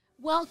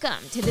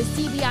Welcome to the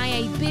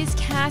CBIA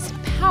BizCast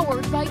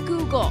powered by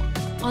Google.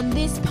 On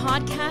this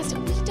podcast,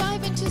 we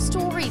dive into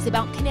stories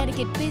about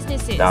Connecticut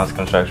businesses. Downs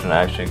Construction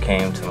actually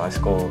came to my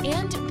school.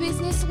 And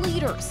business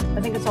leaders.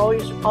 I think it's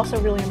always also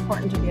really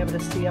important to be able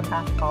to see a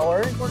path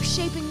forward. We're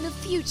shaping the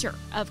future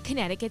of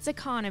Connecticut's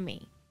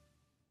economy.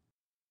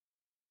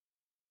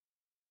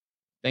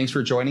 Thanks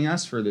for joining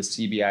us for the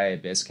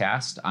CBIA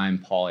BizCast. I'm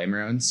Paul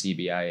Amarone,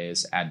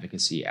 CBIA's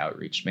Advocacy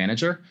Outreach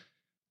Manager.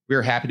 We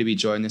are happy to be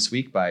joined this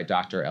week by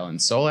Dr. Ellen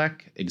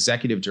Solek,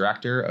 Executive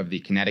Director of the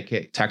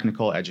Connecticut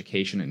Technical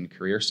Education and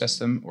Career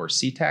System, or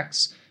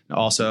CTECS. And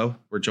also,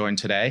 we're joined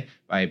today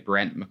by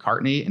Brent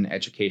McCartney, an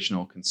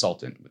educational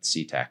consultant with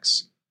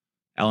CTECS.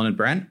 Ellen and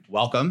Brent,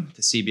 welcome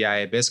to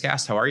CBIA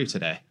BizCast. How are you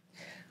today?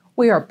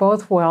 We are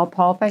both well,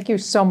 Paul. Thank you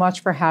so much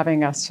for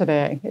having us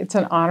today. It's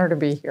an honor to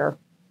be here.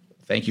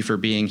 Thank you for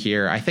being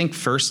here. I think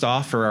first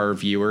off, for our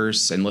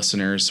viewers and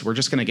listeners, we're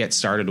just going to get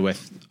started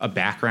with a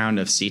background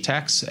of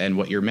CTECS and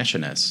what your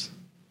mission is.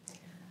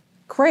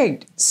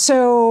 Great.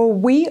 So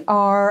we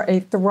are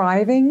a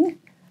thriving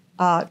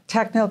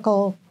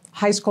technical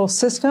high school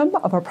system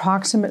of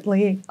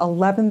approximately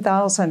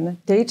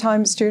 11,000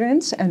 daytime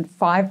students and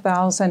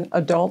 5,000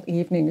 adult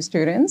evening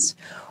students.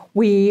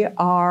 We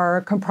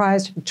are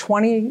comprised of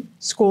 20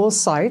 school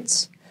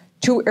sites,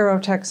 2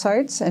 Aerotech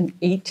sites, and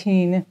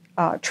 18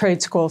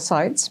 trade school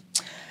sites.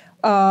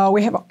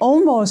 We have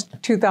almost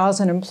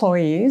 2,000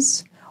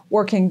 employees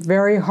working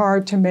very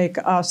hard to make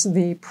us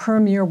the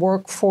premier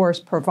workforce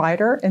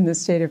provider in the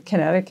state of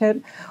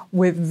Connecticut,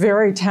 with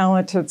very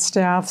talented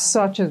staff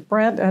such as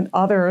Brent and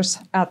others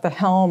at the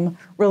helm,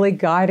 really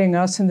guiding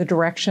us in the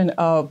direction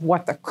of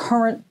what the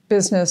current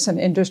business and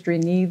industry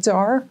needs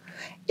are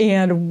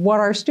and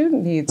what our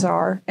student needs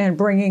are, and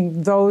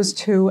bringing those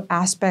two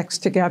aspects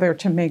together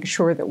to make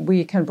sure that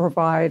we can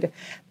provide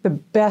the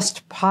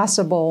best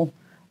possible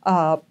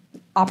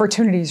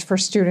opportunities for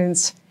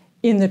students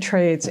in the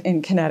trades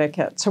in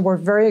Connecticut. So we're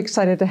very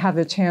excited to have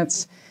the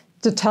chance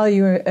to tell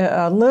you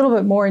a little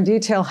bit more in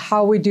detail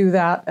how we do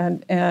that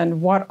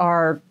and what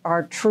our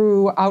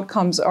true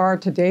outcomes are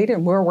to date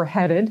and where we're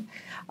headed.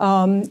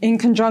 In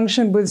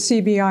conjunction with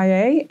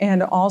CBIA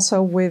and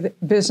also with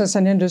business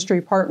and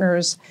industry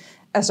partners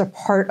as a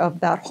part of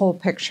that whole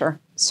picture.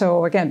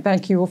 So again,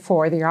 thank you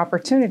for the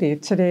opportunity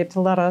today to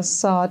let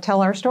us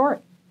tell our story.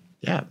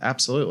 Yeah,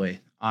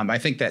 absolutely. I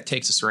think that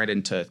takes us right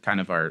into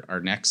kind of our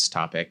next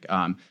topic.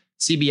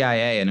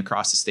 CBIA and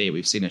across the state,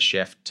 we've seen a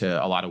shift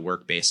to a lot of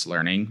work-based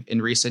learning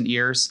in recent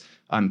years.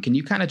 Can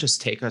you kind of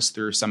just take us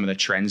through some of the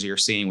trends you're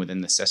seeing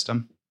within the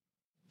system?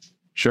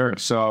 Sure.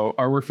 So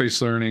our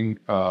work-based learning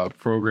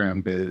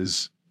program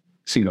is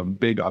seeing a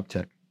big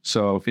uptick.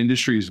 So if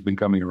industry has been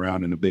coming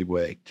around in a big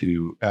way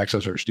to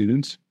access our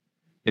students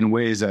in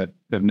ways that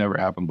have never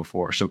happened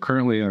before. So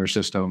currently in our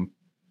system,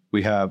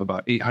 we have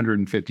about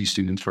 850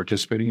 students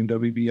participating in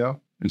WBL.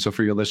 And so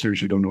for your listeners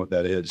who don't know what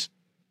that is,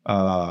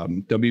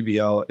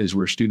 WBL is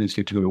where students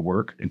get to go to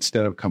work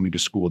instead of coming to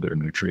school during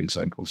their trade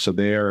cycle. So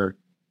they're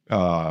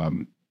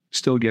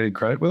still getting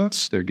credit with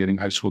us. They're getting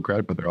high school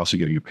credit, but they're also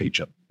getting a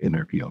paycheck in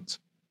their fields.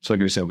 So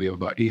like I said, we have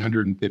about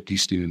 850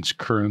 students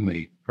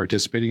currently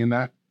participating in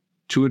that,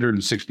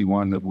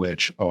 261 of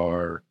which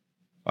are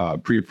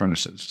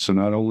pre-apprentices. So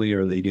not only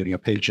are they getting a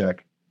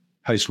paycheck,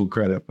 high school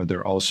credit, but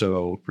they're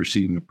also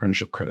receiving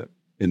apprenticeship credit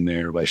in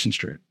their license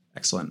trade.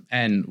 Excellent.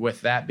 And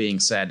with that being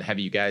said, have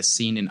you guys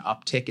seen an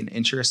uptick in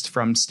interest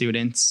from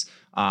students?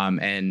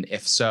 And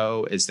if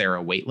so, is there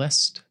a wait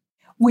list?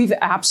 We've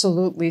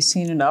absolutely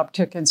seen an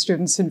uptick in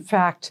students. In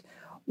fact,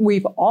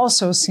 we've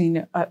also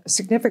seen a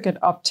significant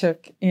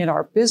uptick in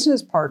our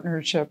business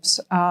partnerships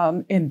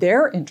in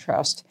their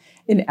interest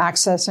in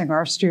accessing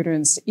our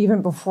students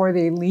even before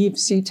they leave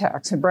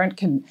CTECS. And Brent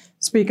can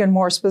speak in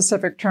more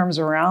specific terms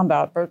around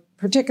that, but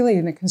particularly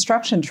in the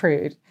construction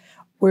trade,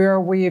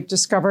 where we've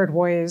discovered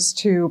ways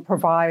to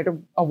provide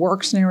a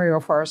work scenario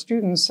for our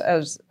students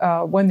as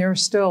when they're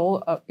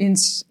still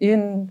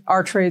in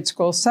our trade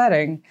school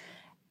setting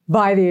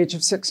by the age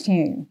of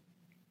 16.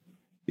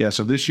 Yeah,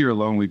 so this year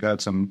alone, we've had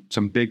some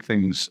big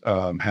things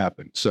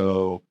happen.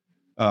 So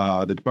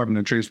the Department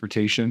of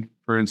Transportation,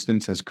 for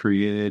instance, has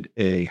created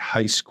a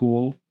high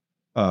school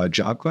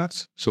job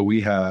class. So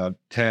we have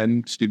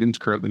 10 students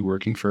currently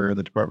working for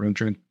the Department of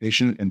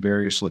Transportation in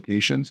various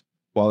locations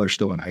while they're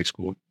still in high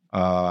school.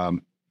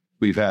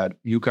 We've had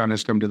UConn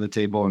has come to the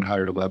table and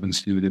hired 11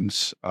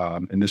 students.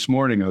 And this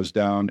morning I was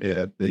down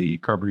at the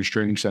Carpenters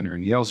Training Center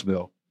in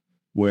Yalesville,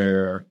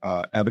 where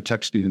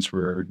Abitech students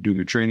were doing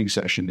a training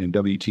session, and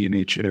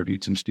WT&H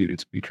interviewed some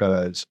students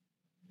because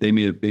they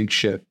made a big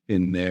shift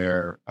in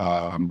their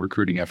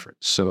recruiting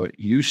efforts. So it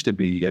used to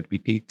be you had to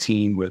be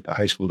 18 with a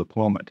high school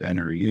diploma to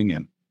enter a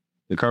union.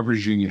 The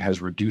Carpenters Union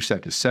has reduced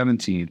that to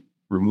 17,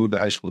 removed the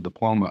high school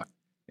diploma,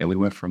 and we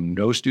went from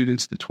no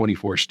students to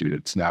 24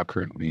 students now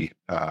currently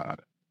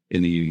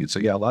in the union. So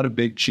yeah, a lot of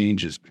big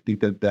changes. I think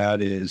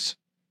that is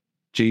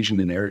changing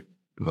the narrative.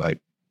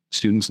 Like,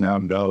 students now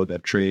know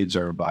that trades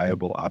are a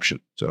viable option.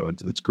 So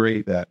it's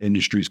great that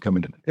industry's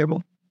coming to the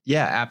table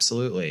Yeah,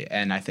 absolutely.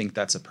 And I think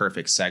that's a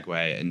perfect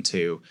segue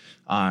into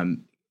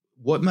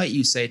what might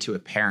you say to a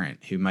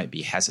parent who might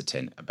be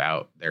hesitant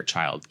about their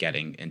child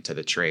getting into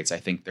the trades? I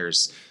think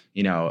there's,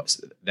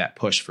 that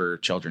push for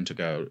students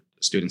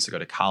to go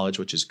to college,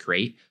 which is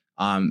great.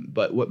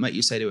 But what might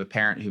you say to a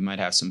parent who might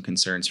have some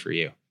concerns for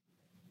you?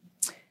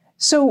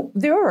 So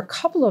there are a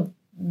couple of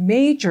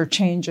major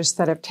changes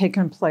that have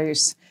taken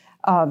place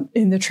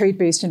in the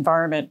trade-based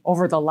environment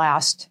over the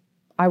last,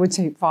 I would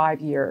say,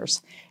 5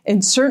 years.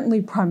 And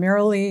certainly,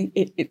 primarily,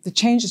 the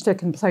change has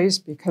taken place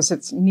because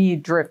it's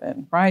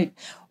need-driven, right?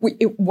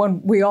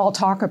 When we all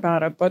talk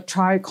about it, but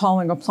try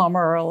calling a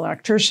plumber or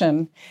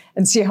electrician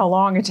and see how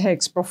long it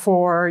takes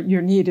before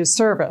your need is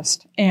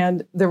serviced.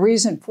 And the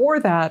reason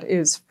for that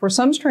is, for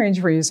some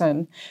strange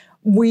reason,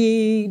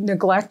 we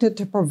neglected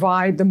to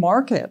provide the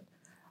market,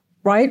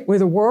 right,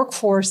 with a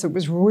workforce that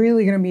was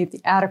really going to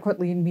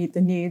adequately meet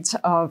the needs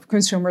of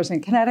consumers in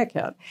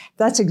Connecticut.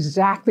 That's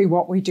exactly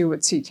what we do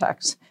at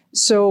CTECS.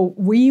 So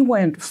we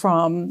went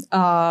from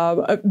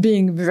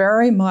being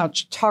very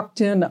much tucked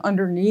in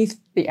underneath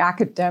the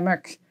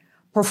academic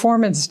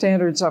performance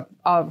standards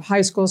of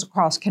high schools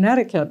across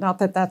Connecticut. Not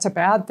that that's a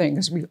bad thing,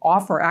 because we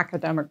offer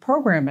academic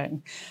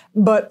programming,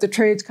 but the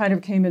trades kind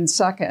of came in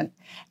second.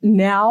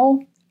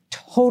 Now,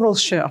 total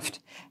shift.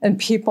 And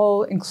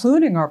people,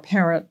 including our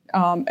parent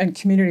and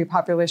community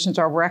populations,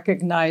 are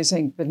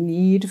recognizing the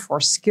need for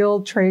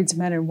skilled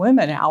tradesmen and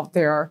women out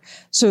there,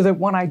 so that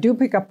when I do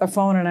pick up the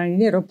phone and I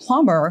need a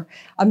plumber,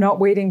 I'm not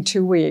waiting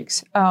 2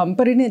 weeks.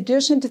 But in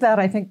addition to that,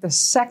 I think the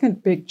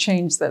second big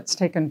change that's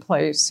taken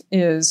place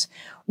is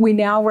we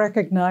now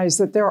recognize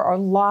that there are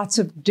lots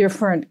of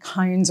different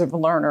kinds of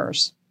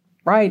learners,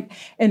 right?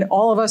 And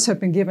all of us have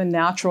been given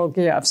natural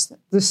gifts.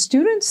 The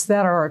students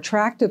that are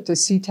attracted to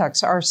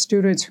CTECS are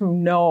students who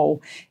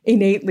know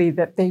innately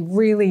that they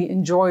really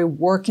enjoy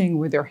working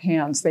with their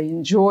hands. They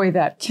enjoy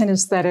that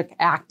kinesthetic,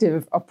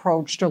 active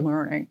approach to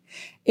learning.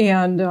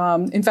 And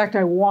in fact,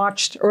 I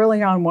watched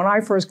early on when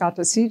I first got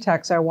to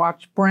CTECS, I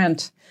watched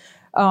Brent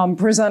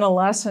present a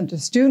lesson to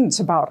students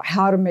about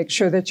how to make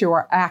sure that you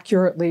are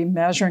accurately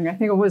measuring. I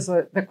think it was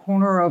the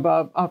corner of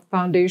a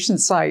foundation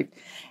site.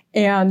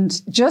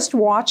 And just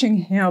watching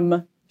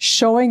him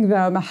showing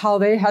them how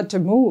they had to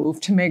move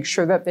to make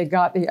sure that they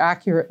got the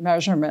accurate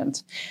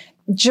measurement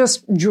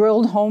just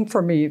drilled home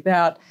for me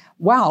that,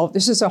 wow,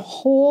 this is a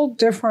whole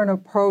different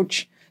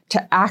approach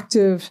to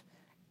active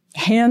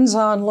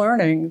hands-on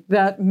learning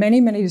that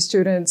many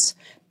students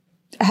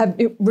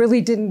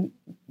really didn't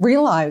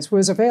realize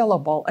was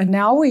available. And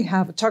now we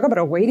have, talk about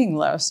a waiting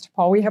list,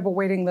 Paul, we have a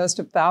waiting list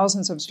of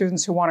thousands of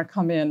students who want to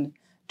come in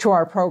to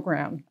our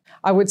program.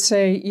 I would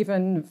say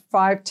even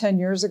 5-10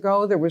 years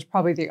ago, there was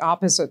probably the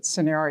opposite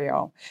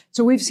scenario.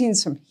 So we've seen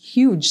some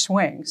huge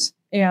swings,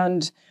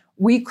 and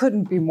we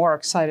couldn't be more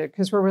excited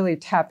because we're really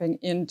tapping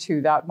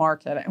into that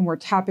market, and we're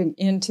tapping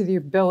into the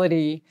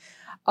ability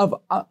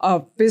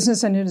of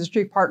business and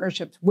industry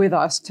partnerships with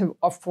us to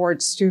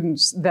afford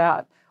students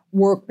that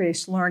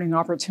work-based learning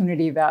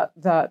opportunity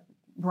that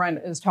Brent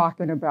is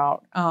talking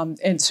about.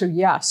 And so,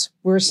 yes,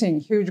 we're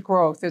seeing huge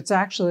growth. It's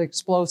actually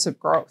explosive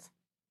growth.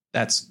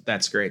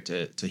 That's great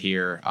to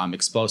hear.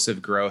 Explosive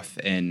growth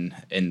in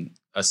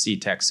a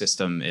CTEC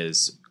system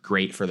is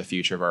great for the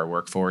future of our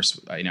workforce.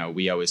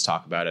 We always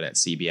talk about it at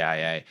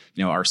CBIA.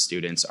 Our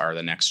students are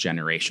the next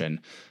generation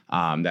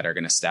that are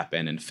going to step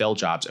in and fill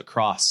jobs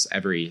across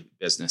every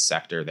business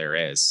sector there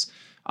is.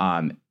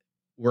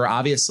 We're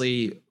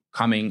obviously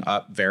coming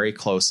up very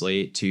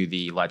closely to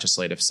the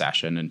legislative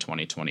session in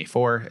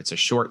 2024. It's a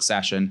short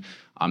session.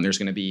 There's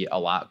going to be a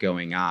lot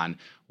going on.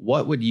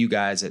 What would you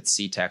guys at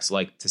CTECS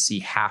like to see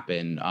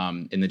happen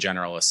in the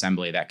General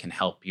Assembly that can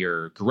help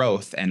your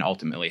growth and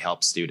ultimately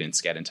help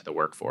students get into the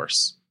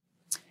workforce?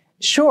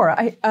 Sure.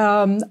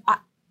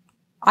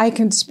 I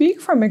can speak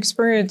from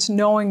experience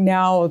knowing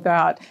now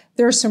that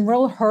there's some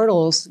real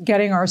hurdles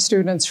getting our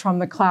students from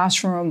the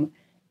classroom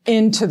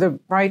into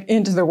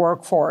the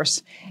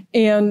workforce.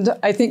 And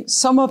I think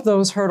some of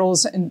those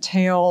hurdles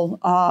entail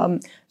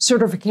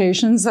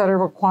certifications that are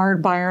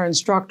required by our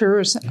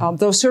instructors.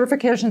 Those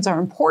certifications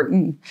are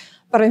important,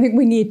 but I think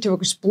we need to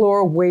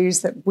explore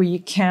ways that we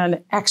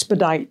can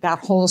expedite that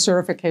whole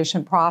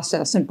certification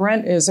process. And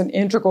Brent is an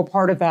integral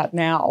part of that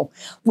now.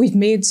 We've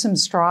made some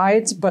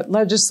strides, but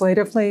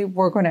legislatively,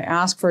 we're going to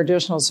ask for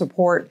additional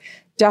support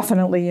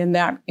definitely in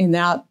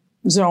that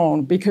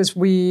zone, because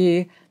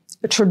we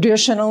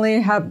traditionally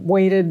have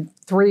waited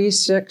 3,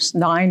 6,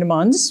 9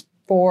 months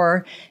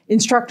for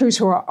instructors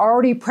who are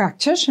already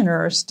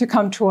practitioners to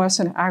come to us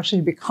and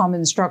actually become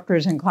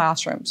instructors in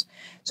classrooms.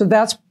 So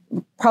that's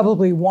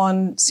probably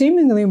one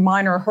seemingly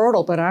minor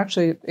hurdle, but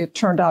actually it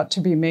turned out to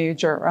be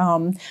major.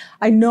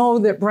 I know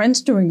that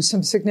Brent's doing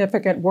some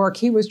significant work.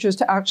 He was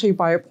just actually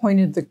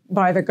appointed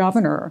by the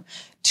governor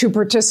to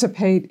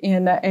participate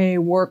in a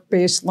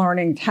work-based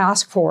learning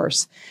task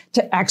force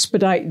to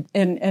expedite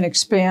and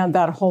expand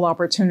that whole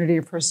opportunity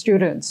for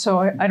students. So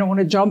I don't want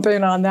to jump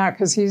in on that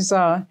because he's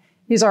our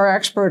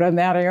expert in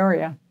that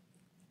area.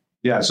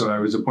 Yeah, so I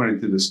was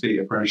appointed to the State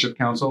Apprenticeship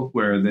Council,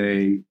 where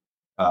they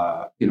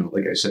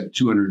like I said,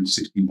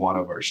 261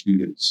 of our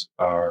students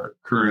are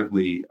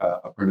currently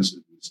apprentices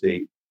in the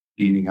state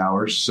gaining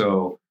hours.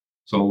 So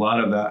a lot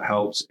of that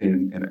helps.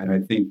 And I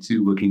think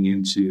too, looking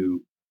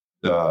into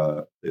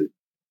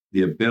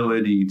the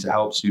ability to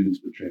help students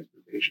with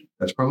transportation.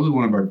 That's probably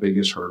one of our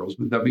biggest hurdles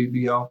with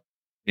WBL,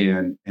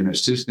 and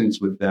assistance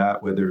with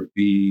that, whether it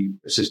be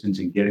assistance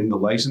in getting the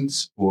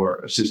license or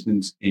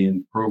assistance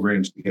in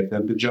programs to get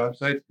them to job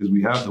sites, because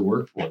we have the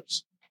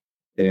workforce.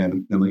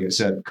 And like I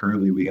said,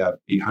 currently we have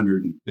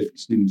 850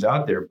 students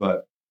out there,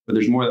 but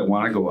there's more that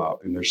want to go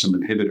out, and there's some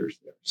inhibitors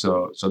there.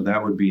 So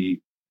that would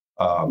be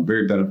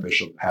very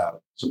beneficial to have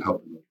some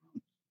help in those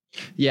rooms.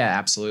 Yeah,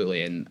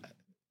 absolutely. And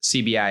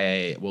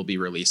CBIA will be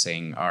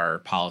releasing our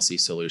policy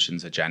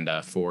solutions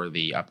agenda for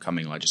the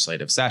upcoming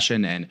legislative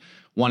session. And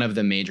one of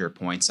the major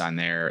points on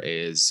there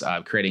is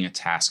creating a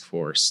task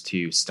force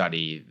to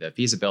study the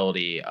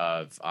feasibility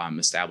of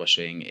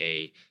establishing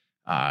a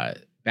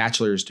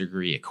bachelor's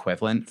degree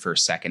equivalent for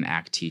second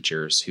act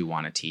teachers who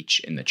want to teach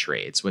in the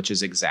trades, which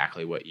is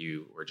exactly what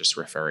you were just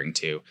referring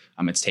to.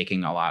 It's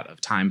taking a lot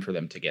of time for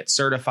them to get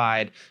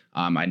certified.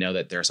 I know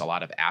that there's a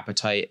lot of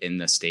appetite in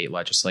the state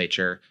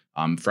legislature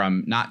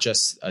from not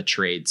just a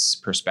trades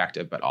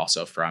perspective, but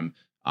also from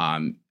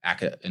an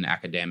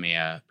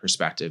academia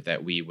perspective,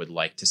 that we would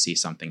like to see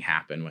something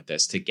happen with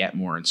this to get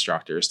more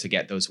instructors, to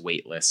get those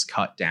wait lists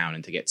cut down,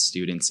 and to get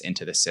students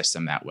into the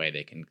system. That way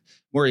they can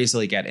more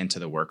easily get into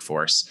the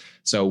workforce.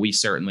 So we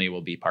certainly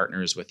will be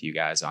partners with you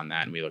guys on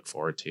that, and we look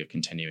forward to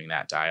continuing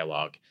that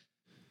dialogue.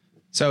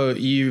 So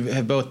you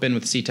have both been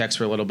with CTECS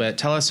for a little bit.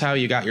 Tell us how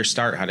you got your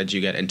start. How did you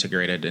get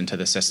integrated into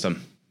the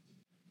system?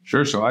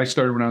 Sure. So I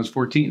started when I was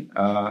 14.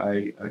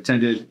 I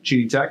attended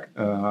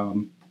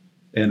CTECS,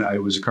 and I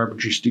was a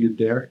carpentry student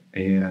there.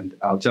 And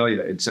I'll tell you,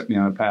 it set me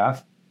on a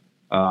path.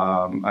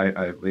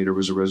 I later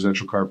was a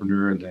residential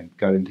carpenter and then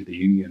got into the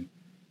union.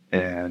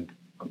 And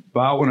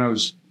about when I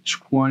was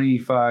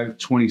 25,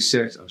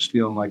 26, I was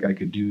feeling like I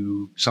could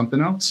do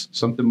something else,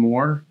 something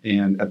more.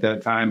 And at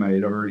that time, I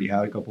had already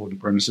had a couple of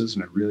apprentices,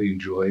 and I really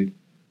enjoyed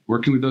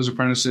working with those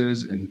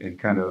apprentices and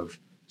kind of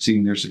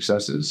seeing their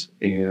successes.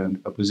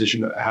 And a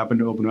position that happened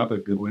to open up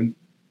at Goodwin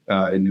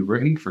in New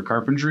Britain for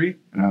carpentry.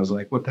 And I was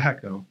like, what the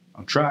heck, I'll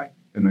try.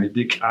 And I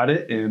got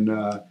it. And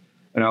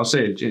I'll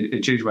say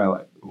it changed my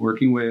life.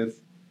 Working with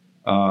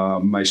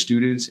my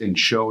students and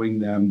showing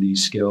them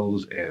these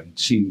skills and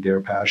seeing their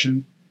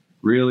passion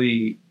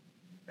really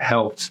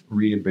helped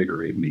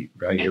reinvigorate me,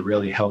 right? It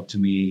really helped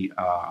me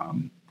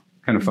kind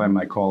of find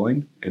my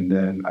calling. And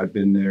then I've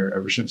been there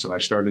ever since. So I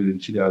started in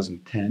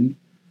 2010,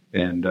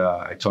 and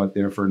I taught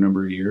there for a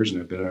number of years,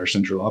 and I've been at our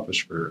central office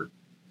for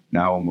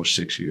now almost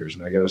 6 years.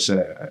 And I got to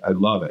say, I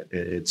love it.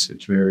 It's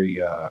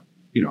very,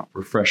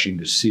 refreshing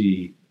to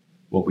see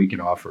what we can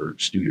offer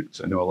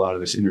students. I know a lot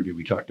of this interview,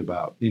 we talked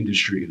about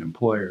industry and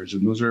employers,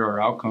 and those are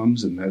our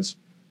outcomes, and that's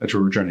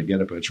where we're trying to get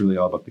it. But it's really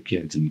all about the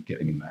kids and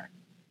getting them there.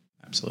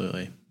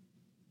 Absolutely.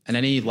 And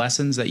any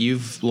lessons that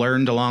you've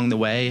learned along the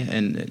way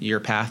in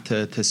your path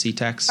to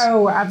CTECS?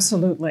 Oh,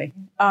 absolutely.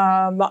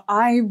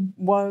 I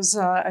was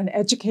an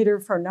educator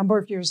for a number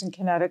of years in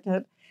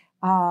Connecticut,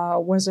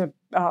 was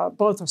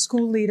both a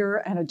school leader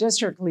and a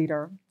district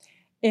leader.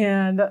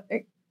 And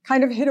it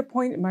kind of hit a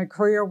point in my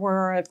career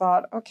where I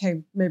thought,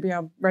 okay, maybe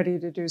I'm ready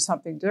to do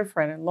something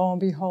different. And lo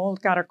and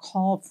behold, got a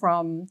call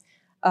from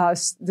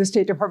the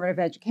State Department of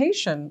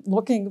Education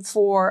looking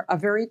for a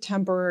very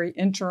temporary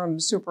interim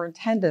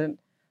superintendent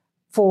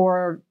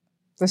for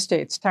the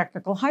state's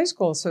technical high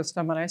school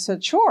system. And I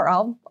said, sure,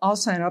 I'll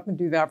sign up and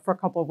do that for a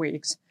couple of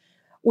weeks,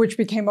 which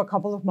became a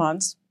couple of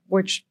months,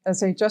 which,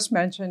 as I just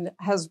mentioned,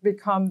 has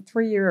become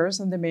 3 years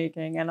in the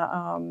making. And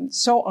I'm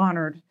so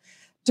honored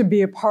to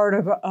be a part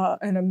of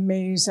an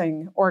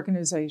amazing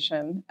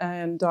organization.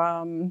 And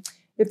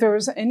if there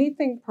was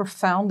anything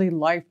profoundly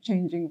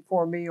life-changing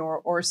for me,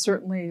 or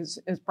certainly,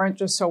 as Brent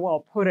just so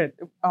well put it,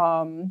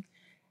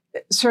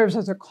 it serves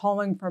as a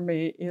calling for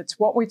me, it's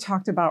what we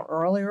talked about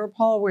earlier,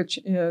 Paul, which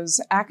is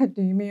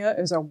academia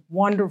is a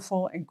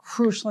wonderful and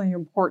crucially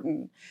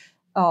important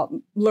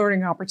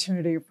learning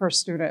opportunity for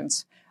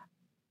students,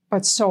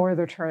 but so are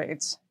the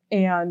trades.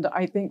 And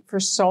I think for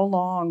so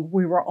long,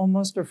 we were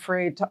almost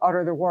afraid to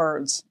utter the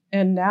words.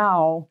 And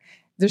now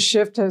the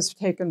shift has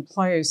taken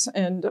place,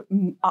 and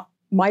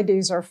my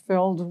days are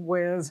filled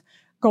with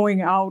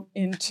going out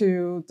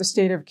into the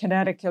state of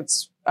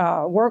Connecticut's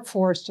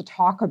workforce to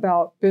talk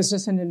about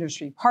business and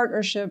industry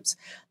partnerships,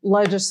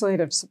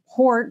 legislative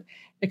support,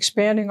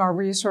 expanding our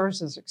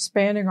resources,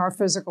 expanding our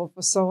physical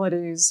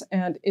facilities,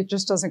 and it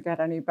just doesn't get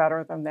any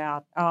better than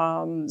that.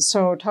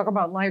 So talk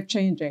about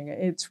life-changing.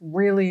 It's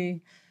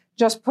really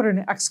just put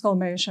an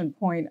exclamation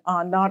point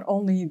on not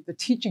only the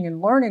teaching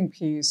and learning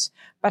piece,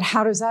 but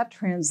how does that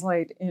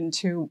translate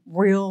into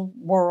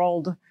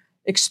real-world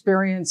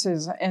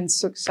experiences and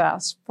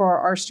success for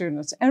our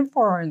students and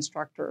for our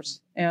instructors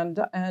and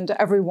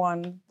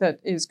everyone that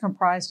is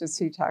comprised of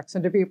CTECS.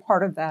 And to be a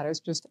part of that is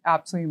just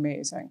absolutely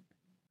amazing.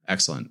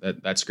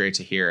 Excellent. That's great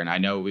to hear. And I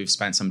know we've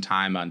spent some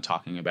time on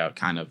talking about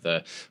kind of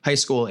the high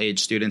school age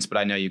students, but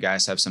I know you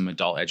guys have some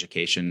adult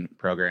education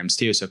programs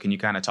too. So can you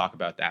kind of talk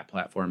about that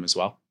platform as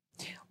well?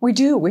 We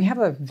do. We have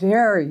a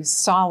very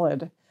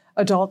solid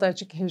adult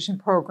education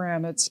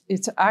program.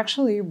 It's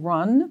actually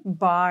run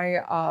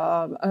by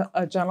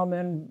a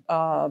gentleman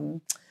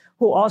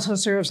who also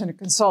serves in a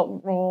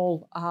consultant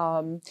role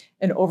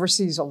and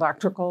oversees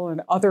electrical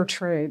and other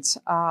trades.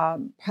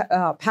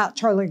 Pat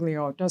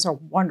Charliglio does a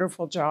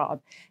wonderful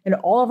job. And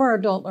all of our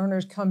adult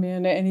learners come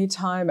in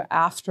anytime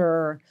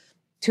after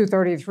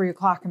 2:30, 3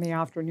 o'clock in the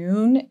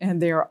afternoon,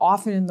 and they are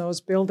often in those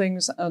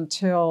buildings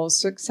until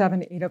 6,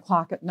 7, 8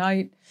 o'clock at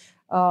night,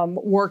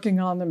 working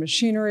on the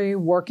machinery,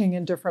 working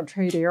in different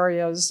trade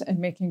areas, and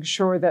making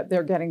sure that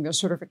they're getting the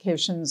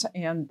certifications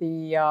and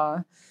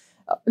the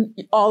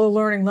all the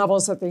learning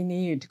levels that they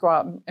need to go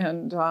out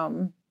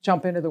and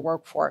jump into the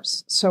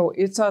workforce. So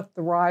it's a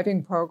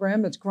thriving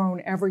program. It's grown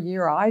every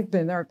year. I've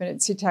been there. I've been at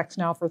CTECS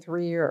now for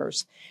 3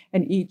 years.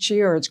 And each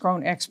year it's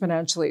grown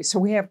exponentially. So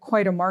we have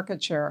quite a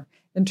market share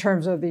in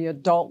terms of the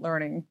adult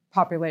learning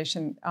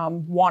population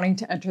wanting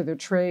to enter the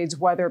trades,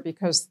 whether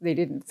because they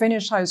didn't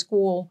finish high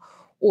school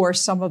or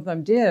some of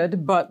them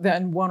did, but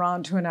then went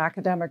on to an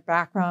academic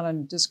background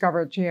and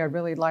discovered, gee, I'd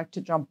really like to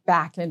jump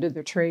back into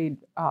the trade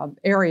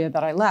area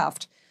that I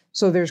left.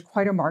 So there's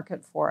quite a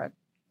market for it.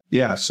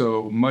 Yeah,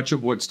 so much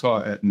of what's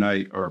taught at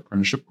night are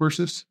apprenticeship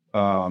courses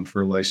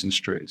for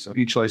licensed trades. So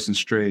each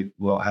licensed trade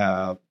will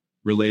have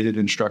related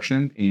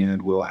instruction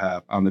and will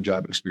have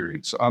on-the-job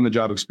experience. So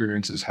on-the-job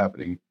experience is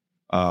happening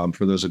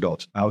for those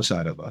adults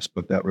outside of us,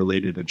 but that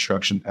related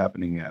instruction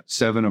happening at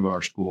 7 of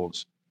our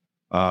schools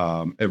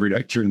every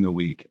night during the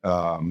week.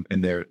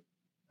 And there,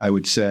 I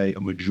would say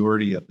a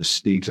majority of the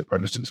state's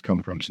apprentices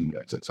come from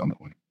CTECS at some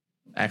point.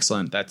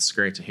 Excellent. That's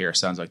great to hear.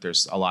 Sounds like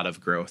there's a lot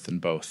of growth in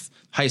both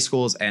high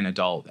schools and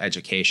adult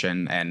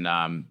education.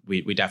 And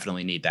we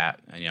definitely need that.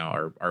 You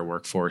know, our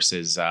workforce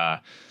is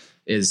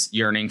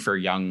yearning for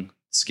young,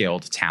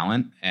 skilled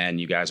talent. And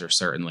you guys are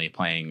certainly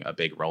playing a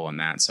big role in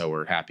that. So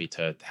we're happy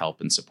to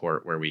help and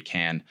support where we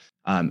can.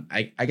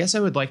 I guess I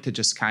would like to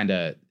just kind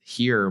of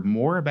hear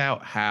more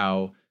about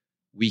how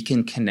we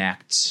can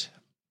connect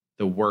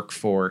the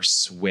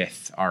workforce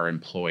with our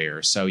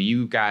employers. So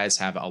you guys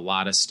have a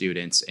lot of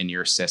students in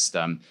your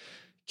system.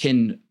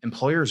 Can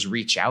employers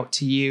reach out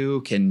to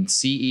you? Can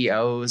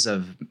CEOs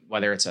of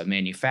whether it's a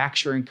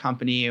manufacturing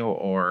company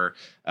or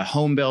a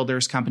home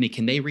builders company,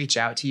 can they reach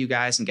out to you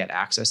guys and get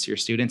access to your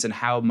students? And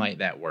how might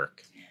that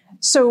work?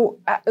 So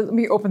let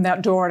me open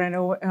that door. And I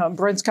know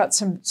Brent's got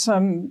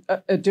some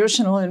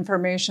additional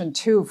information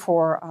too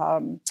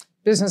for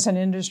business and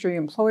industry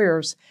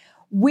employers.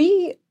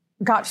 We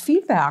got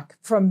feedback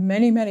from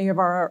many of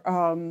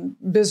our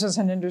business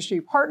and industry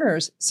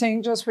partners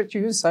saying just what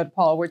you said,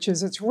 Paul, which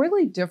is it's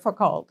really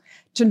difficult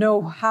to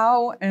know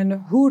how and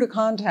who to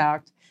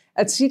contact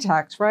at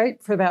CTECS,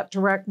 right, for that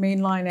direct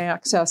mainline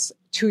access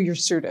to your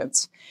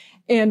students.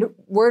 And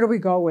where do we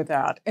go with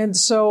that? And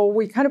so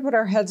we kind of put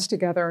our heads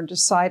together and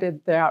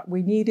decided that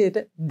we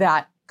needed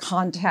that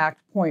contact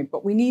point,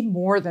 but we need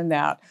more than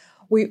that.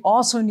 We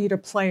also need a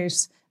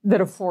place that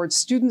affords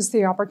students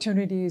the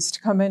opportunities to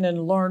come in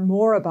and learn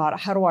more about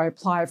how do I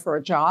apply for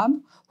a job?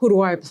 Who do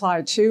I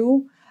apply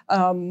to?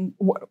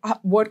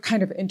 What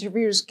kind of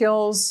interview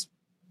skills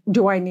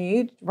do I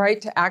need, right,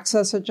 to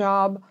access a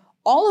job?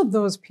 All of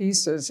those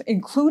pieces,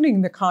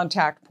 including the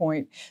contact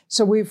point.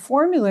 So we've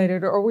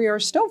formulated, or we are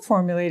still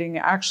formulating,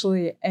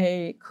 actually,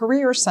 a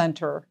career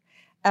center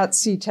at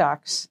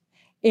CTECS.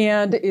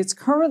 And it's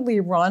currently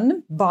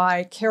run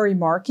by Carrie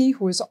Markey,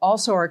 who is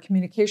also our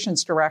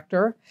communications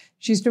director.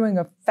 She's doing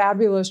a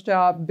fabulous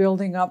job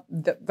building up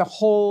the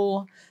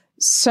whole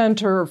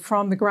center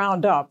from the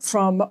ground up,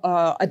 from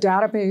a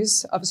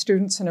database of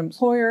students and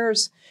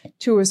employers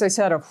to, as I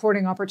said,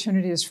 affording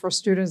opportunities for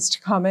students to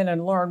come in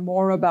and learn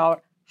more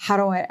about how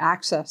do I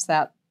access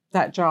that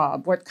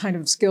job? What kind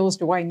of skills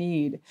do I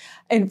need?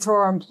 And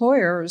for our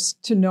employers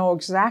to know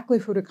exactly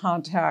who to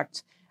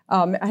contact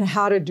and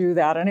how to do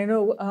that. And I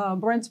know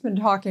Brent's been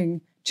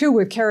talking, too,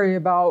 with Carrie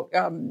about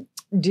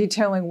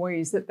detailing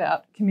ways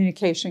that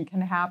communication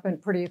can happen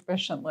pretty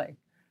efficiently.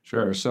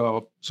 Sure.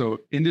 So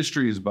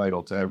industry is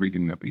vital to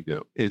everything that we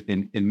do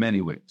in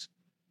many ways.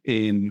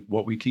 In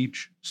what we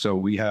teach, so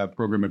we have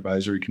program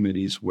advisory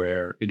committees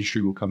where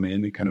industry will come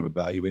in and kind of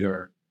evaluate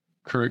our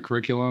current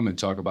curriculum and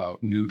talk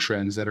about new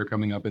trends that are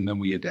coming up, and then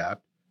we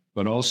adapt.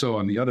 But also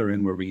on the other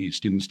end, where we need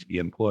students to be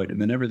employed, and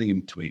then everything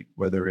in between,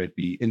 whether it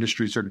be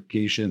industry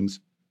certifications,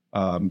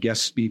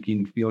 guest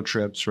speaking, field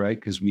trips, right?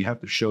 Because we have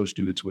to show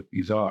students what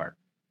these are.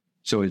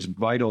 So it's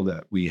vital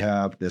that we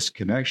have this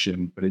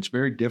connection, but it's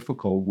very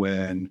difficult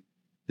when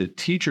the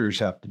teachers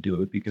have to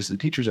do it because the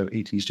teachers have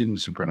 18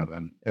 students in front of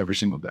them every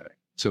single day.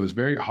 So it's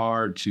very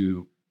hard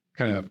to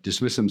kind of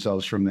dismiss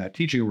themselves from that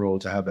teaching role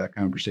to have that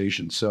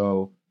conversation.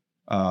 So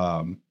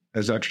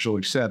as Dr.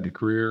 Schulich said, the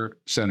Career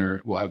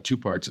Center will have 2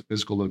 parts, a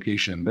physical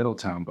location in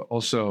Middletown, but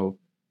also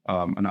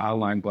an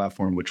online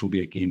platform, which will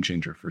be a game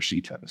changer for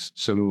CTECS.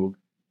 So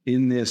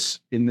in this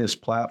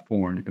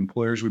platform,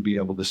 employers would be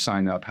able to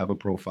sign up, have a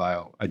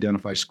profile,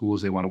 identify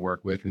schools they want to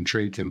work with, and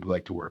trades they'd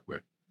like to work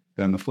with.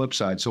 Then on the flip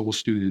side, so will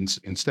students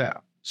and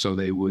staff. So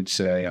they would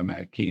say, I'm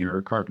at Keener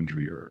or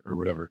carpentry or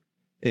whatever.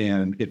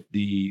 And if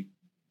the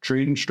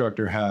trade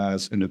instructor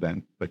has an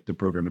event like the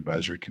program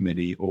advisory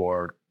committee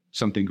or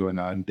something going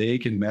on, they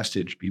can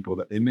message people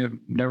that they may have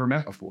never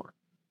met before.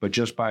 But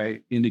just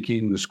by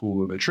indicating the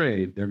school of a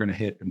trade, they're going to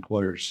hit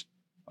employers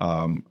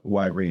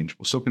wide range.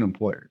 Well, so can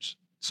employers.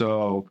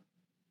 So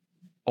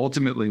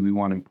ultimately, we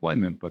want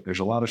employment, but there's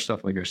a lot of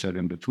stuff, like I said,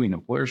 in between.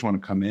 Employers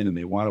want to come in and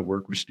they want to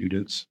work with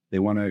students. They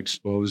want to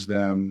expose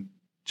them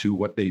to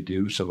what they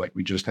do. So like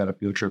we just had a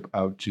field trip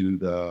out to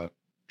the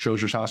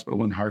Children's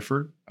Hospital in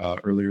Hartford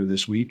earlier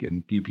this week,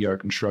 and DPR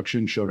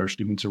Construction showed our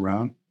students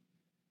around.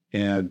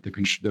 And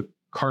the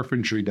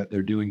carpentry that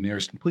they're doing there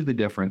is completely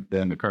different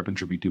than the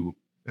carpentry we do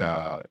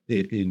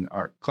in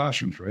our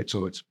classrooms, right?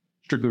 So it's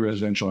strictly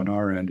residential on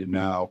our end, and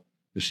now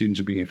the students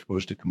are being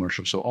exposed to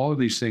commercial. So all of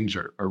these things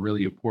are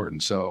really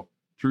important. So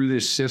through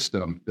this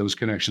system, those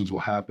connections will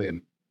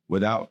happen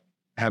without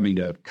having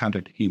to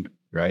contact a human,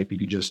 right? You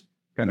can just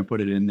kind of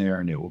put it in there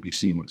and it will be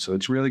seamless. So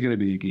it's really going to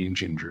be a game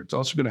changer. It's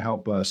also going to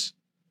help us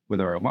with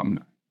our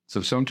alumni.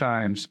 So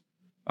sometimes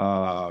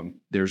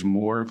there's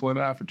more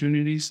employment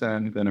opportunities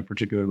than a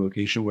particular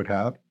location would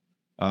have.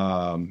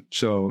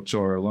 So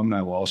our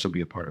alumni will also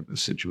be a part of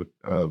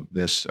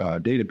this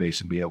database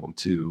and be able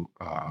to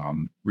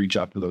reach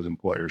out to those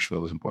employers for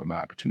those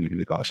employment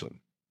opportunities also.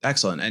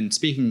 Excellent. And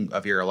speaking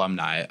of your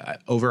alumni,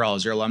 overall,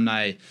 is your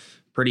alumni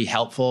pretty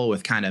helpful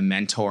with kind of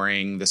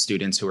mentoring the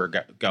students who are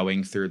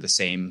going through the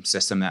same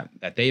system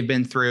that they've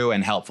been through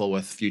and helpful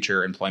with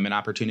future employment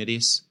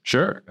opportunities?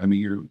 Sure. I mean,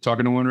 you're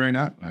talking to one right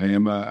now. I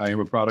am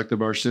a product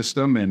of our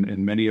system,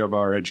 and many of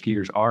our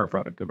educators are a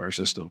product of our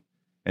system.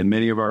 And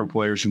many of our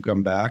employers who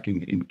come back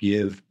and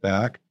give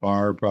back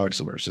are products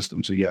of our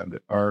system. So yeah,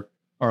 our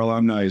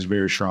alumni is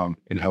very strong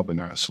in helping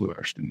us with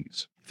our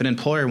students. If an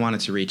employer wanted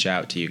to reach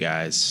out to you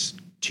guys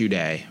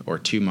today or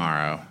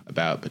tomorrow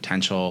about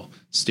potential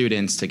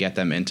students to get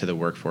them into the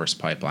workforce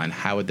pipeline,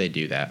 how would they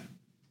do that?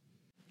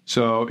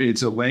 So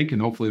it's a link,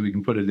 and hopefully we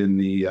can put it in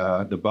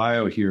the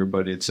bio here,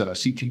 but it's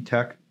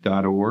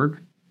cttec.org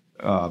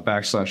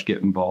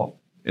 /get involved.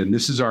 And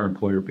this is our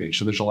employer page.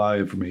 So there's a lot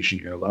of information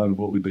here. A lot of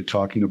what we've been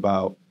talking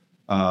about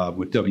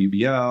with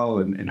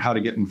WBL and how to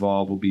get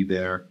involved will be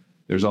there.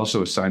 There's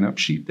also a sign-up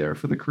sheet there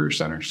for the Career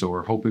Center. So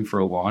we're hoping for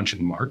a launch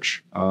in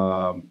March.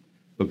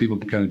 But people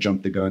can kind of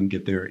jump the gun,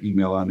 get their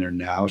email on there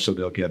now, so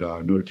they'll get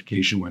a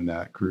notification when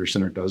that Career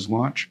Center does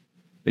launch.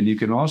 And you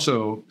can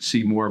also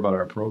see more about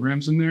our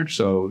programs in there.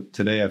 So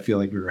today I feel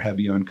like we were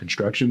heavy on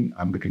construction.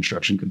 I'm the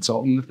construction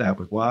consultant, if that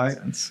was why.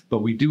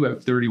 But we do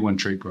have 31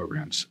 trade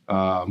programs.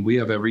 We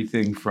have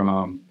everything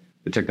from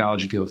the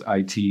technology fields,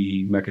 IT,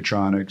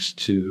 mechatronics,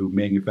 to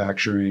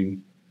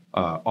manufacturing,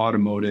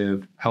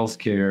 automotive,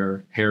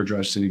 healthcare,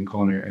 hairdressing,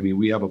 culinary. I mean,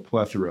 we have a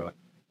plethora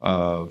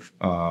of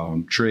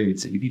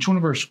trades. Each one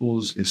of our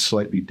schools is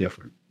slightly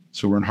different.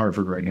 So we're in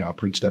Hartford right now.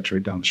 Princeton's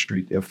right down the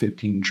street. They have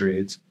 15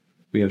 trades.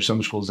 We have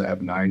some schools that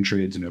have 9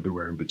 trades and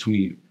everywhere in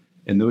between.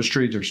 And those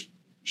trades are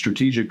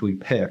strategically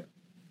picked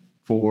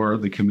for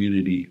the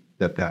community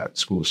that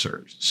school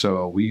serves.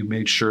 So we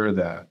make sure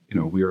that,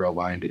 we are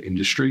aligned to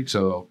industry.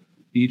 So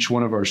each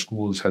one of our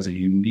schools has a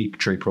unique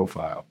trade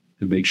profile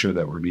to make sure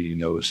that we're meeting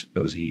those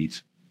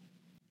needs.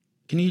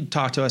 Can you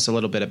talk to us a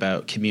little bit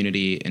about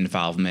community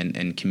involvement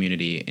and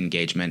community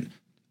engagement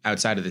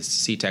outside of the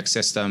CTECS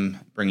system,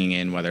 bringing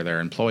in whether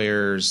they're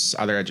employers,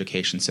 other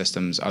education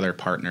systems, other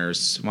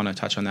partners? Want to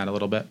touch on that a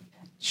little bit?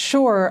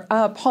 Sure.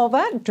 Paul,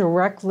 that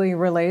directly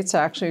relates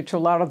actually to a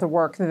lot of the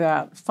work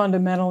that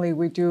fundamentally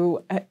we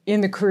do in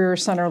the Career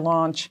Center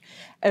launch,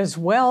 as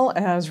well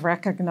as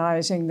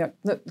recognizing that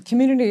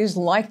communities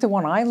like the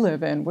one I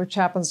live in, which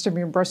happens to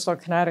be in Bristol,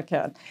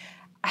 Connecticut,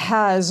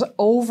 has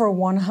over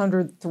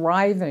 100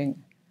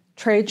 thriving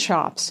trade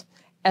shops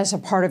as a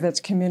part of its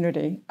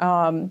community.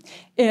 And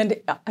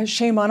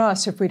shame on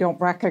us if we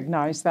don't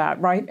recognize that,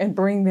 right? And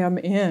bring them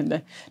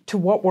in to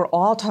what we're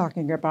all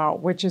talking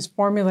about, which is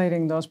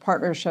formulating those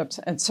partnerships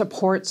and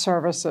support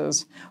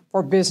services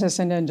for business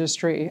and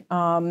industry.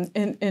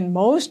 And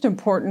most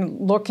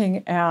important,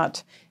 looking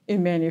at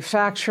in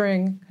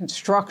manufacturing,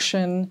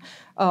 construction,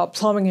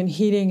 plumbing and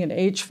heating and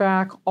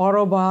HVAC,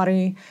 auto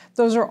body.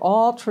 Those are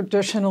all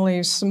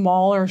traditionally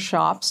smaller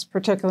shops,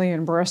 particularly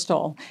in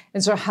Bristol.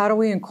 And so how do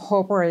we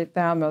incorporate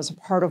them as a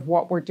part of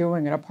what we're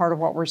doing and a part of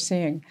what we're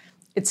seeing?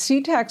 At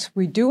CTECS,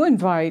 we do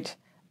invite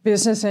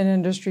business and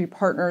industry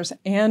partners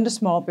and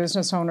small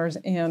business owners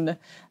in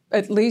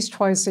at least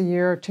twice a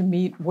year to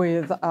meet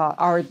with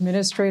our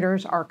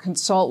administrators, our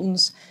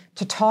consultants,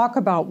 to talk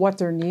about what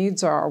their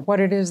needs are,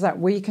 what it is that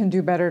we can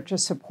do better to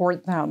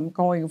support them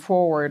going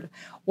forward,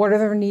 what are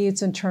their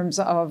needs in terms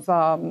of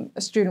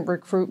student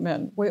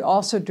recruitment. We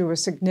also do a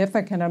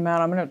significant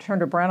amount, I'm going to turn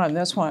to Brent on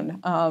this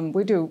one,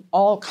 we do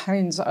all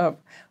kinds of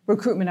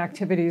recruitment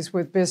activities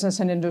with business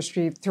and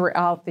industry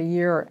throughout the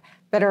year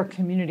that are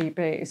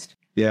community-based.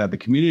 Yeah, the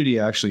community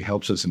actually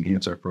helps us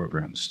enhance our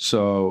programs.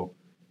 So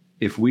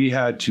if we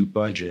had to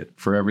budget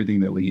for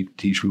everything that we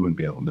teach, we wouldn't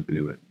be able to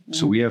do it.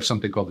 So we have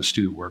something called the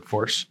student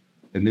workforce.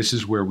 And this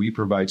is where we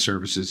provide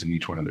services in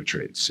each one of the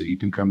trades. So you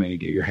can come in and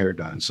get your hair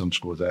done. Some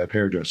schools have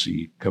hairdressers.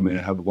 You come in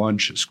and have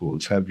lunch at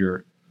schools, have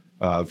your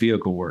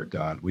vehicle work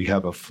done. We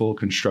have a full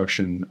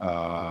construction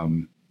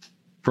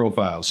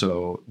profile.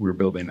 So we're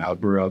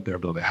out there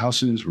building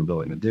houses, we're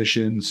building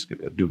additions,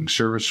 doing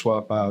service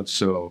swap outs.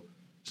 So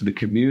the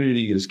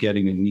community is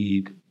getting a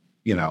need,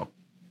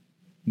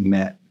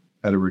 met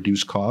at a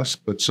reduced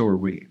cost, but so are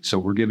we. So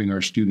we're giving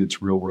our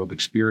students real world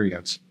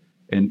experience.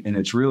 And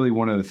it's really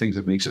one of the things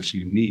that makes us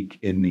unique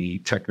in the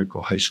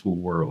technical high school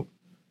world,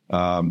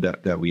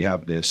 that we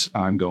have this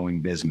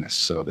ongoing business.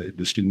 So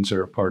the students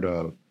are a part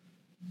of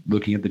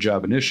looking at the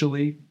job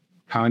initially,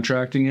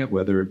 contracting it,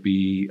 whether it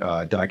be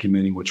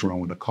documenting what's wrong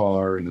with the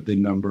car and the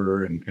VIN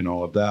number and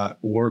all of that,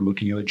 or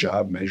looking at a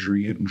job,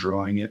 measuring it and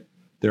drawing it.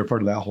 They're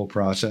part of that whole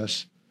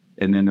process.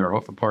 And then they're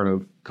also part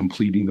of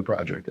completing the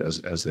project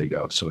as they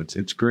go. So it's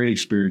a great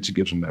experience. It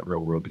gives them that real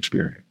world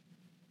experience.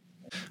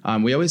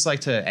 We always like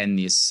to end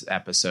these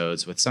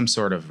episodes with some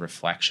sort of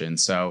reflection.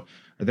 So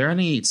are there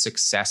any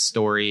success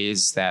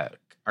stories that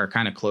are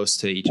kind of close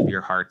to each of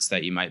your hearts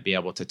that you might be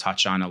able to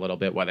touch on a little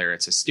bit, whether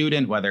it's a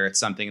student, whether it's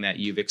something that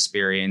you've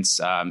experienced,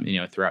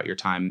 throughout your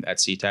time at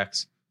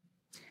CTECS?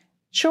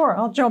 Sure,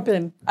 I'll jump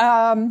in.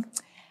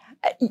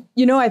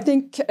 I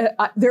think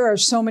there are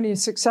so many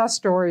success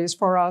stories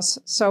for us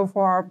so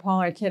far,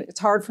 Paul. It's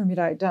hard for me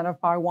to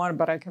identify one,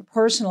 but I can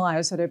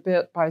personalize it a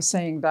bit by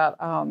saying that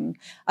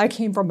I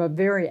came from a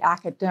very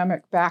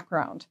academic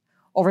background.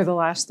 Over the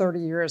last 30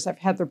 years, I've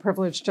had the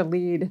privilege to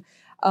lead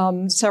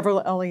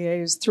several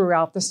LEAs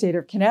throughout the state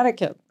of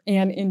Connecticut.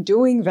 And in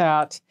doing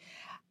that,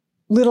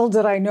 little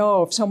did I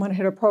know, if someone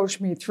had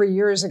approached me 3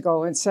 years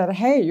ago and said,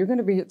 hey, you're going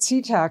to be at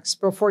CTECS,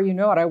 before you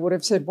know it, I would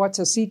have said, what's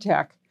a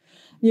CTEC?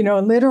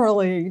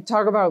 Literally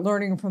talk about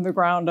learning from the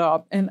ground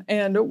up.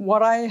 And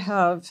what I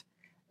have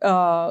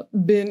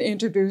been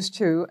introduced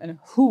to and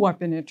who I've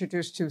been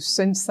introduced to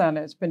since then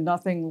has been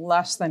nothing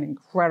less than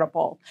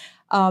incredible.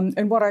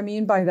 And what I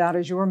mean by that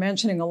is, you were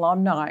mentioning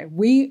alumni.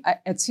 We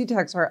at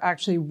CTECS are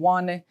actually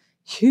one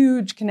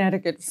huge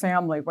Connecticut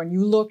family. When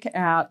you look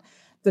at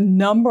the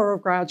number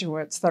of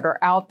graduates that are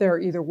out there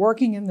either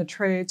working in the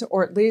trades,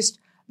 or at least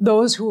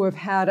those who have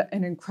had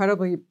an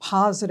incredibly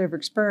positive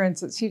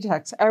experience at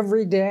CTECS,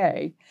 every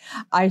day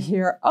I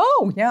hear,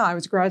 oh, yeah, I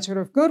was a graduate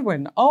of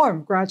Goodwin. Oh,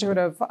 I'm a graduate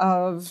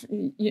of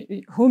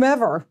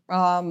whomever.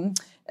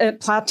 At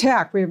Platt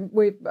Tech, we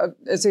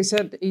as I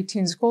said,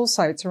 18 school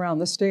sites around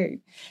the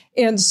state.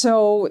 And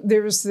so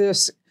there's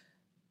this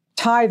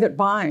tie that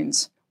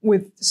binds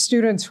with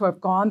students who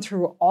have gone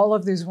through all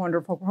of these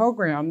wonderful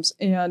programs.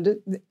 And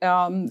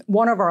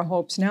one of our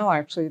hopes now,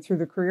 actually, through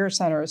the Career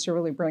Center, is to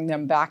really bring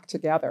them back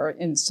together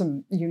in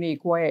some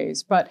unique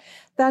ways. But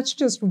that's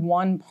just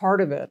one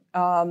part of it.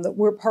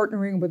 We're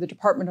partnering with the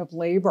Department of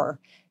Labor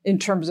in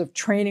terms of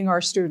training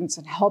our students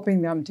and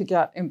helping them to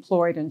get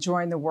employed and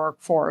join the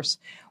workforce.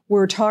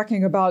 We're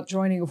talking about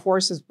joining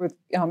forces with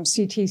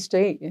CT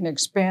State in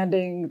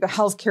expanding the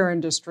healthcare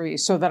industry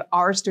so that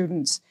our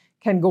students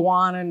can go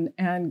on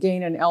and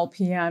gain an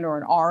LPN or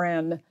an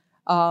RN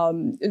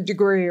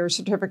degree or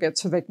certificate,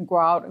 so they can go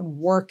out and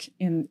work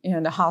in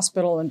a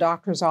hospital and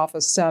doctor's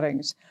office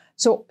settings.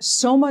 So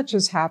much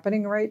is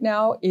happening right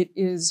now. It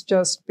is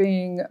just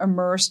being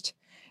immersed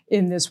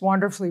in this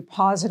wonderfully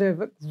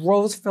positive,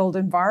 growth-filled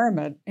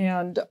environment,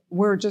 and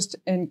we're just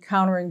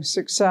encountering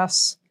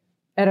success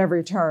at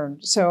every turn.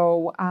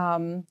 So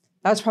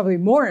that's probably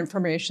more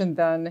information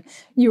than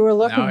you were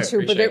looking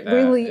to, but it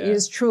really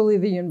is truly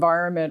the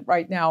environment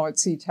right now at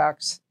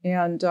CTECS.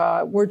 And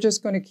we're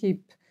just going to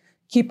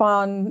keep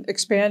on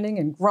expanding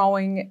and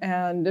growing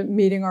and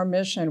meeting our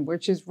mission,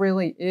 which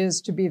really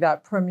is to be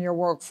that premier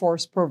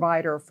workforce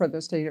provider for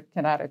the state of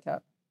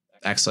Connecticut.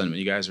 Excellent.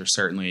 You guys are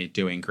certainly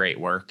doing great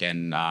work.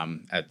 And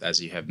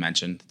as you have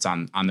mentioned, it's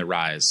on the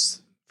rise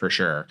for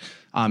sure.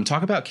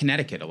 Talk about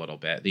Connecticut a little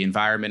bit, the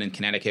environment in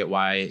Connecticut,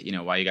 why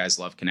you guys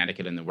love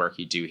Connecticut and the work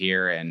you do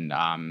here. And,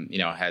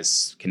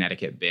 has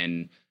Connecticut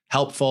been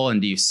helpful?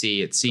 And you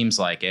see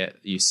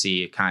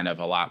kind of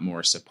a lot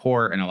more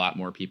support and a lot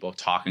more people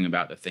talking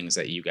about the things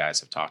that you guys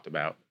have talked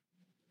about?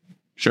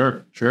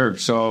 Sure.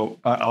 So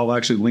I'll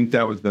actually link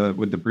that with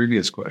the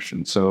previous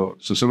question. So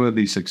some of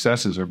these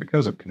successes are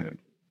because of Connecticut.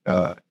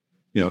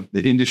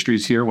 The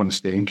industries here want to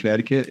stay in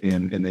Connecticut,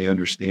 and they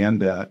understand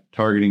that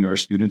targeting our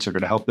students are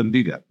going to help them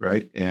do that,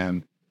 right?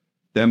 And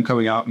them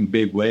coming out in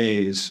big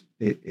ways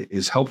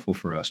is helpful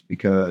for us,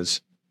 because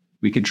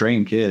we can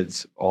train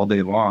kids all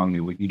day long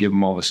and we can give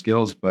them all the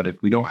skills, but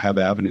if we don't have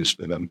avenues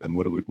for them, then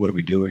what are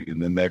we doing?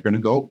 And then they're going to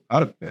go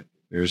out of it.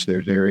 There's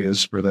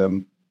areas for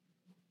them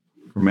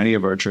for many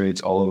of our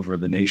trades all over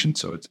the nation.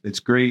 So it's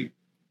great.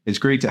 It's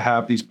great to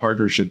have these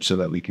partnerships so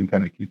that we can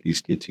kind of keep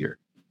these kids here.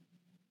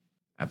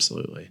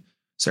 Absolutely.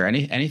 Is there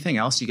anything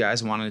else you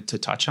guys wanted to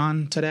touch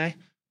on today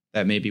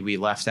that maybe we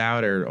left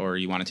out or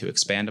you wanted to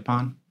expand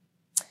upon?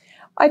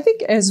 I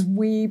think as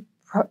we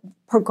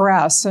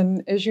progress.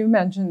 And as you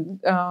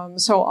mentioned,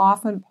 so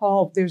often,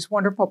 Paul, these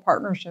wonderful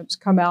partnerships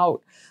come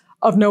out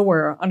of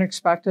nowhere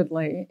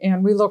unexpectedly.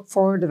 And we look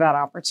forward to that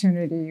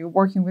opportunity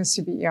working with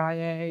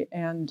CBEIA.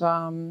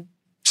 And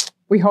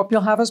we hope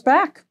you'll have us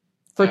back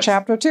for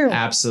Chapter 2.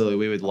 Absolutely.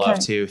 We would love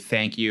to.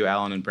 Thank you,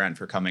 Ellen and Brent,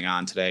 for coming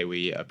on today.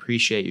 We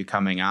appreciate you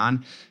coming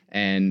on.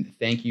 And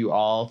thank you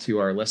all to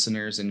our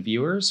listeners and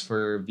viewers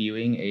for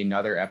viewing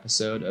another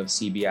episode of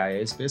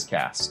CBIA's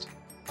BizCast.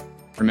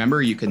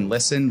 Remember, you can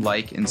listen,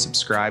 like, and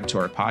subscribe to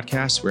our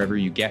podcast wherever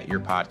you get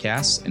your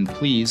podcasts. And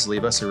please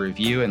leave us a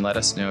review and let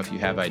us know if you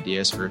have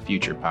ideas for a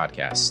future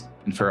podcast.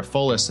 And for a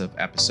full list of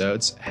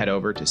episodes, head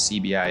over to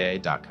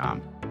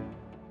cbia.com.